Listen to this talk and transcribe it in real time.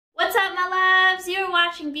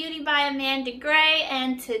watching Beauty by Amanda Gray,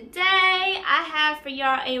 and today I have for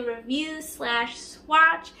y'all a review slash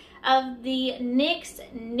swatch of the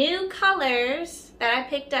NYX new colors that I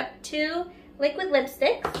picked up. 2 liquid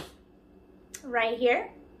lipsticks right here,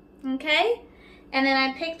 okay? And then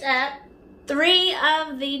I picked up 3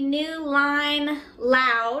 of the new Line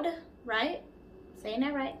Loud, right? Saying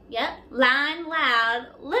that right? Yep. Line Loud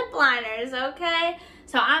lip liners, okay?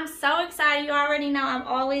 So I'm so excited. You already know I'm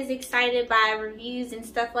always excited by reviews and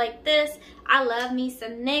stuff like this. I love me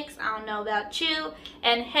some NYX. I don't know about you.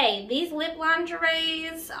 And hey, these lip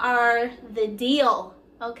lingeries are the deal,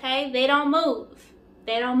 okay? They don't move.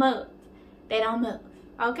 They don't move. They don't move,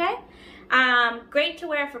 okay? Great to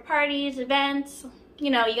wear for parties, events.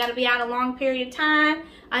 You know, you got to be out a long period of time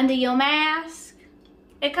under your mask.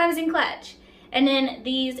 It comes in clutch. And then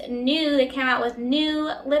these new, they came out with new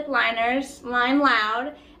lip liners, Line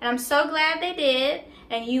Loud, and I'm so glad they did,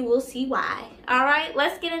 and you will see why. All right,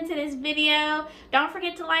 let's get into this video. Don't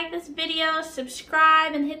forget to like this video,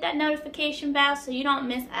 subscribe, and hit that notification bell so you don't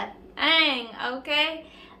miss a thing, okay?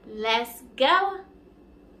 Let's go.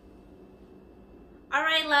 All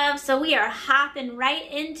right, love, so we are hopping right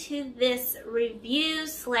into this review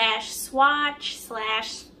slash swatch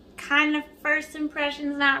slash kind of first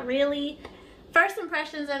impressions, not really. First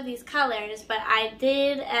impressions of these colors, but I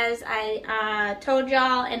did, as I told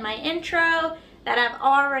y'all in my intro, that I've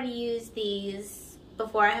already used these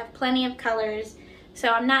before. I have plenty of colors, so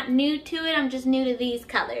I'm not new to it, I'm just new to these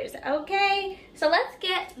colors, okay? So let's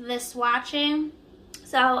get the swatching.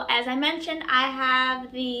 So as I mentioned, I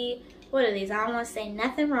have the, what are these? I don't want to say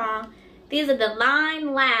nothing wrong. These are the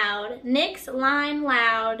Line Loud, NYX Line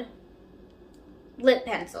Loud lip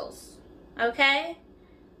pencils, okay?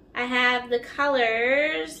 I have the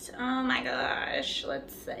colors, oh my gosh,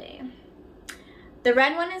 let's see. The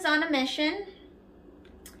red one is On a Mission.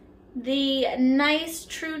 The nice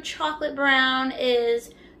true chocolate brown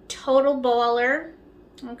is Total Baller,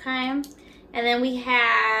 okay? And then we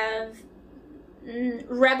have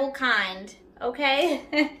Rebel Kind, okay?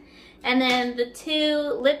 And then the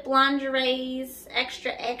 2 lip lingeries,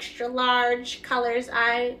 extra large colors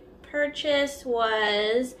I purchased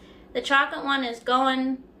was, the chocolate one is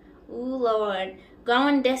Goin Desnuda?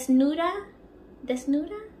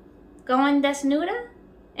 Goin Desnuda?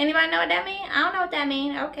 Anybody know what that means? I don't know what that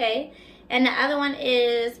means. Okay. And the other one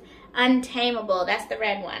is Untamable. That's the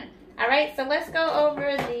red one. Alright, so let's go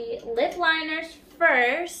over the lip liners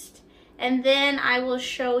first. And then I will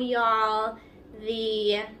show y'all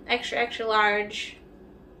the extra large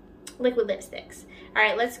liquid lipsticks.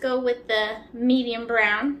 Alright, let's go with the medium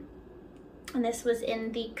brown. And this was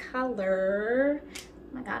in the color...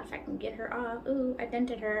 Oh my god, if I can get her off. Ooh, I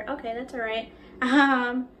dented her. Okay, that's alright.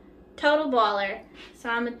 Total Baller. So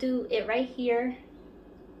I'm gonna do it right here.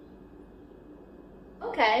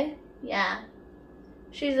 Okay, yeah.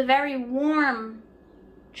 She's a very warm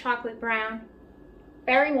chocolate brown.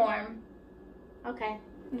 Very warm. Okay.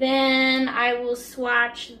 Then I will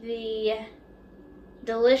swatch the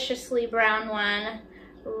deliciously brown one.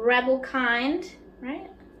 Rebel Kind,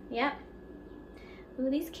 right? Yep. Ooh,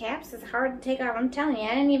 these caps is hard to take off. I'm telling you,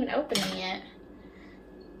 I didn't even open them yet.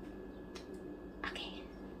 Okay.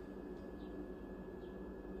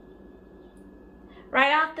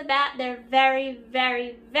 Right off the bat, they're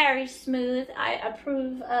very smooth. I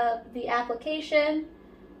approve of the application.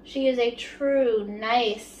 She is a true,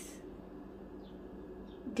 nice,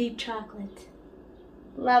 deep chocolate.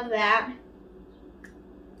 Love that.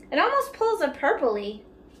 It almost pulls a purpley.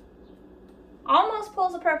 Almost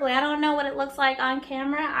pulls a purpley. I don't know what it looks like on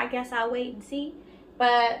camera. I guess I'll wait and see.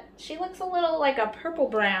 But she looks a little like a purple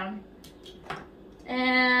brown.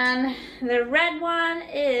 And the red one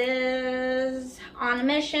is On a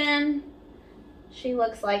Mission. She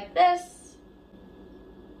looks like this.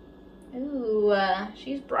 Ooh,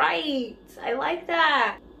 she's bright. I like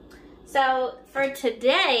that. So for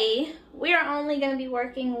today, we are only going to be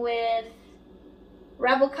working with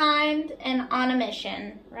Rebel Kind and On a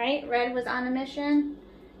Mission, right? Red was On a Mission.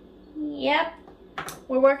 Yep.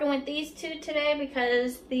 We're working with these 2 today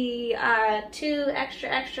because the 2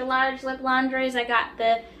 extra large lip lingeries, I got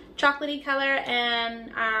the chocolatey color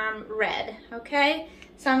and red, okay?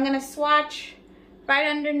 So I'm going to swatch right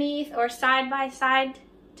underneath or side by side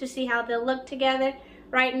to see how they'll look together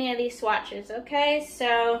right near these swatches, okay?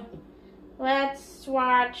 So let's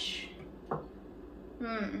swatch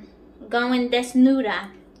Goin Desnuda,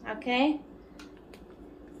 okay?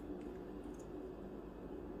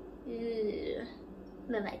 Ooh,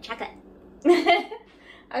 look like chocolate.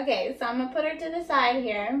 Okay, so I'm gonna put her to the side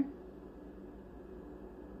here.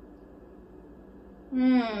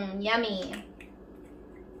 Yummy.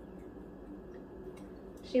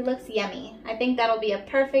 She looks yummy. I think that'll be a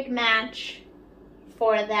perfect match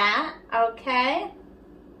for that, okay?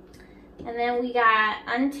 And then we got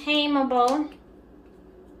Untamable.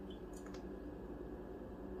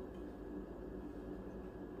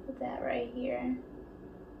 Put that right here.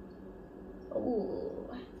 Ooh.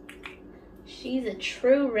 She's a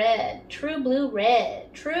true red. True blue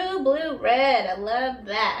red. True blue red. I love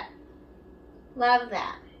that. Love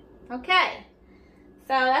that. Okay.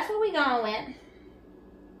 So that's what we going with.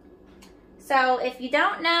 So if you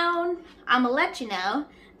don't know, I'm gonna let you know.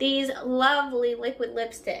 These lovely liquid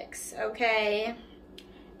lipsticks, okay?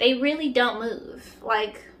 They really don't move.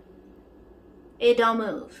 Like, it don't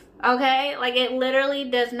move, okay? Like, it literally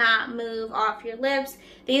does not move off your lips.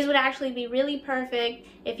 These would actually be really perfect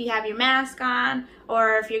if you have your mask on,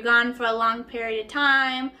 or if you're gone for a long period of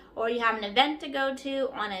time, or you have an event to go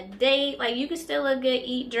to, on a date. Like, you could still look good,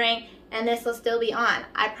 eat, drink, and this will still be on.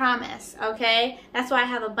 I promise, okay? That's why I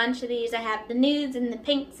have a bunch of these. I have the nudes and the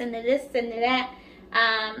pinks and the this and the that.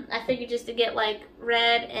 I figured just to get like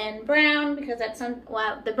red and brown, because that's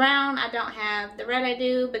well, the brown I don't have, the red I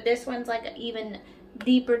do, but this one's like an even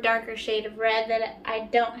deeper, darker shade of red that I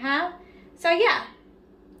don't have. So yeah,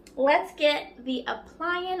 let's get the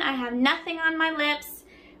applying. I have nothing on my lips.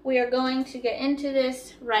 We are going to get into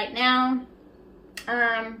this right now.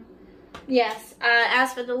 Yes,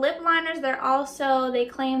 as for the lip liners, they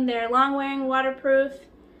claim they're long wearing, waterproof.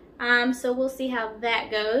 So we'll see how that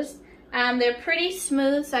goes. They're pretty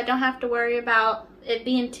smooth, so I don't have to worry about it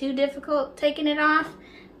being too difficult taking it off,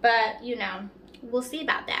 but you know, we'll see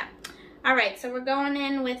about that. All right, so we're going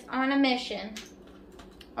in with On a Mission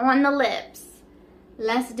on the lips.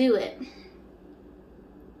 Let's do it.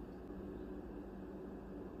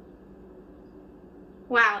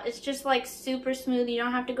 Wow, it's just like super smooth. You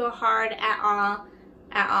don't have to go hard at all,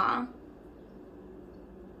 at all.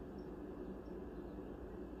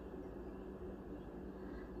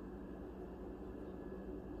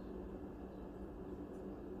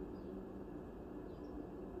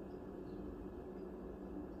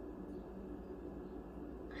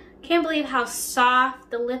 Can't believe how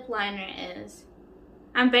soft the lip liner is.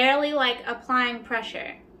 I'm barely like applying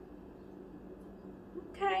pressure.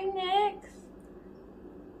 Okay, next.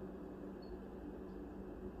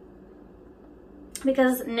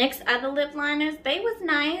 Because NYX's other lip liners, they was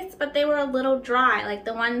nice, but they were a little dry. Like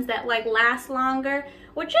the ones that like last longer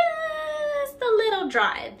were just a little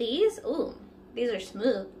dry. These, ooh, these are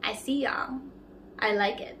smooth. I see y'all. I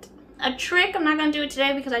like it. A trick, I'm not gonna do it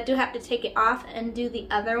today because I do have to take it off and do the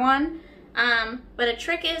other one. But a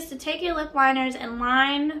trick is to take your lip liners and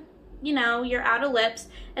line, you know, your outer lips,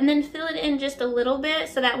 and then fill it in just a little bit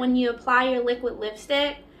so that when you apply your liquid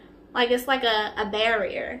lipstick, like it's like a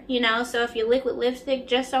barrier, you know? So if your liquid lipstick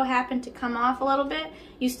just so happened to come off a little bit,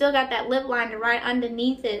 you still got that lip liner right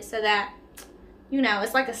underneath it so that, you know,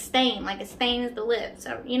 it's like a stain, like it stains the lip.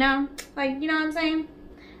 So, you know, like, you know what I'm saying?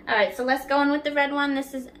 All right, so let's go in with the red one.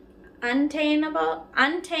 This is Untamable.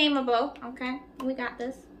 Okay, we got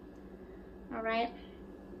this. All right.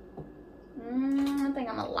 I think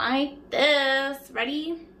I'm gonna like this.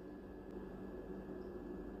 Ready?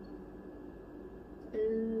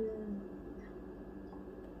 Ooh.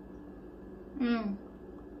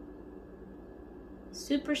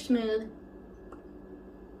 Super smooth.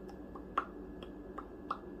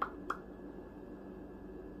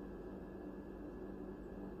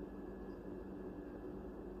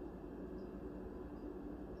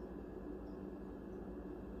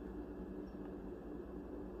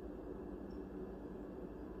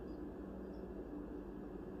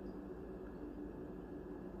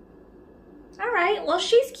 All right, well,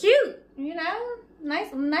 she's cute, you know,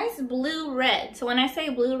 nice blue red. So when I say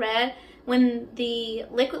blue red, when the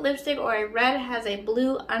liquid lipstick or a red has a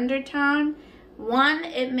blue undertone, one,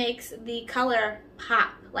 it makes the color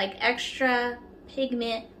pop, like extra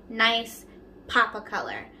pigment, nice pop of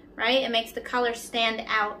color, right? It makes the color stand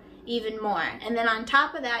out even more. And then on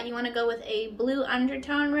top of that, you want to go with a blue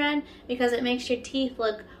undertone red because it makes your teeth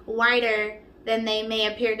look whiter than they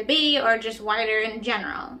may appear to be, or just whiter in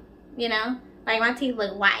general, you know? Like my teeth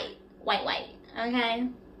look white, okay?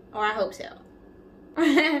 Or I hope so.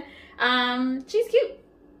 She's cute.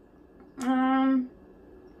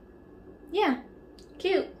 Yeah,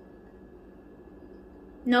 cute.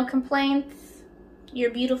 No complaints.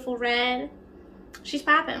 You're beautiful red. She's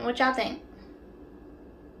popping. What y'all think?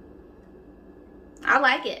 I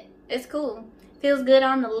like it. It's cool. Feels good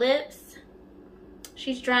on the lips.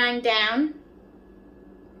 She's drying down.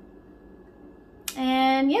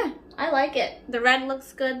 And yeah, I like it. The red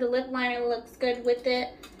looks good. The lip liner looks good with it.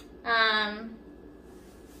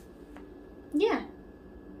 Yeah.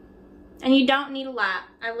 And you don't need a lot.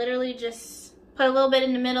 I literally just put a little bit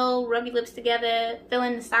in the middle, rub your lips together, fill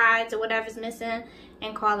in the sides or whatever's missing,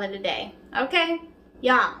 and call it a day. Okay?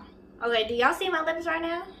 Y'all. Okay, do y'all see my lips right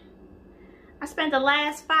now? I spent the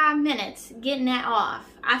last 5 minutes getting that off.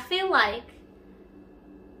 I feel like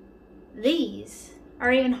these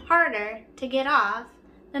are even harder to get off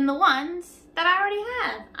than the ones that I already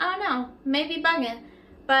have. I don't know, maybe bugging,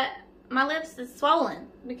 but my lips is swollen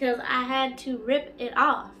because I had to rip it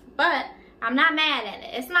off. But I'm not mad at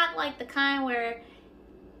it. It's not like the kind where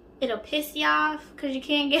it'll piss you off because you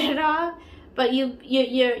can't get it off, but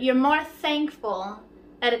you're more thankful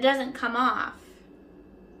that it doesn't come off.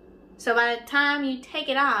 So by the time you take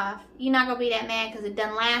it off, you're not gonna be that mad because it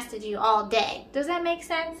done lasted you all day. Does that make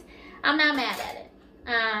sense? I'm not mad at it.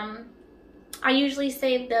 I usually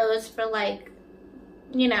save those for, like,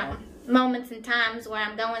 you know, moments and times where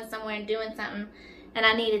I'm going somewhere and doing something and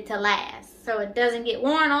I need it to last. So it doesn't get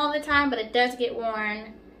worn all the time, but it does get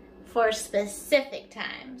worn for specific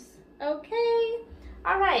times. Okay?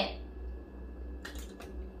 All right.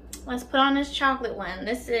 Let's put on this chocolate one.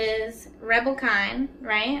 This is Rebel Kind,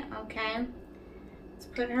 right? Okay. Let's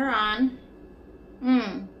put her on.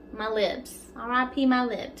 My lips. R.I.P. my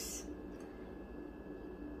lips.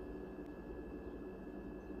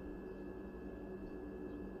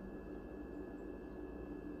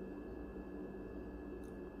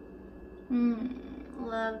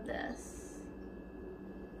 Love this.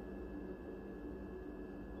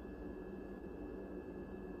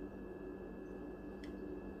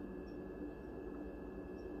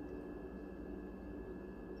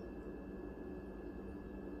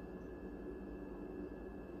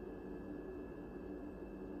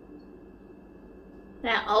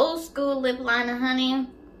 That old school lip liner, honey.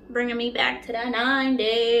 Bringing me back to the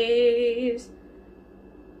 90s.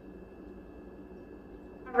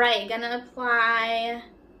 Alright, gonna apply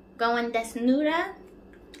Goin Desnuda.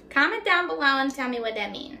 Comment down below and tell me what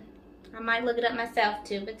that means. I might look it up myself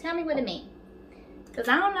too, but tell me what it means. Because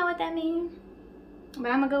I don't know what that means.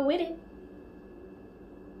 But I'm gonna go with it.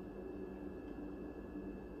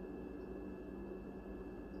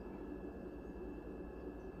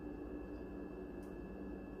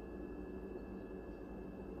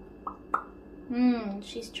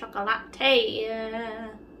 She's chocolate. Yeah.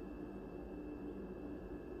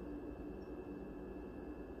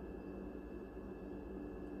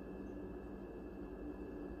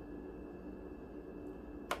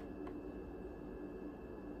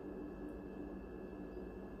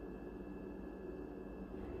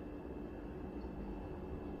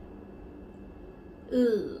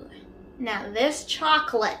 Ooh. Now this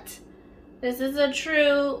chocolate. This is a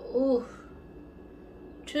true,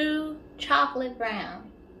 true chocolate brown.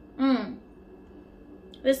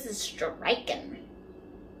 This is striking.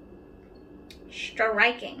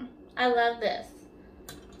 Striking. I love this.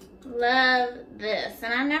 Love this.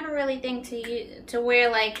 And I never really think to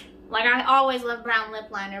wear like I always love brown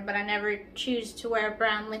lip liner, but I never choose to wear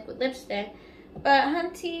brown liquid lipstick. But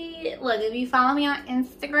hunty, look, if you follow me on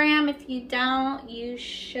Instagram, if you don't, you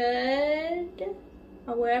should,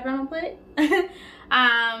 or wherever I'm gonna put it.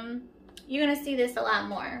 You're gonna see this a lot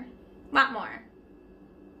more.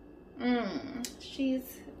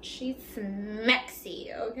 She's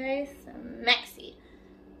smexy, okay? Smexy.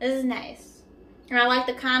 This is nice. And I like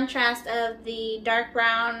the contrast of the dark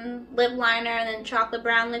brown lip liner and then chocolate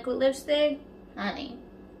brown liquid lipstick. Honey.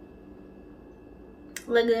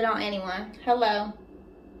 Look good on anyone. Hello.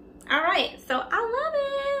 Alright, so I love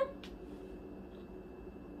it.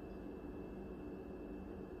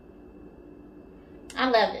 I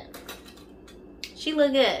love it. She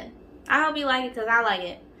look good. I hope you like it because I like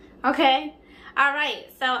it. Okay?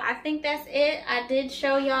 Alright, so I think that's it. I did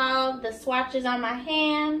show y'all the swatches on my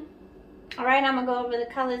hand. Alright, I'm going to go over the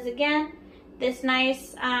colors again. This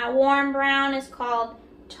nice warm brown is called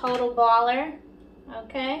Total Baller.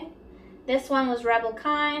 Okay? This one was Rebel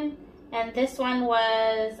Kind. And this one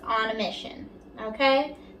was On a Mission.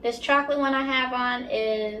 Okay? This chocolate one I have on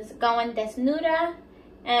is Goin Desnuda.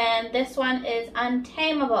 And this one is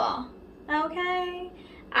Untamable. Okay?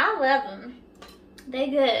 I love them. They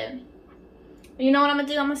good. You know what I'm going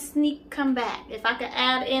to do? I'm going to sneak come back. If I could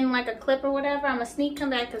add in like a clip or whatever, I'm going to sneak come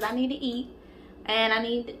back because I need to eat. And I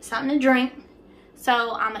need something to drink.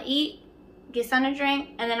 So I'm going to eat, get something to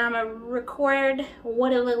drink, and then I'm going to record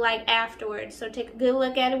what it look like afterwards. So take a good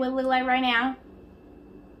look at it, what it look like right now.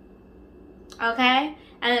 Okay?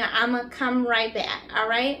 And then I'm going to come right back.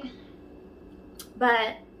 Alright?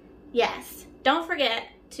 But, yes. Don't forget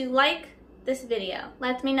to like this video.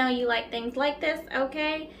 Let me know you like things like this,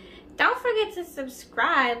 okay? Don't forget to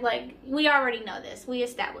subscribe. Like, we already know this. We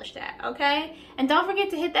established that, okay? And don't forget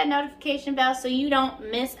to hit that notification bell so you don't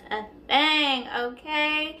miss a thing,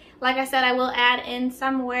 okay? Like I said, I will add in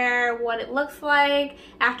somewhere what it looks like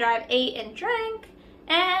after I've ate and drank.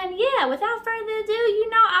 And yeah, without further ado, you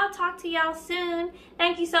know I'll talk to y'all soon.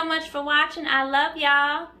 Thank you so much for watching. I love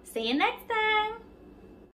y'all. See you next time.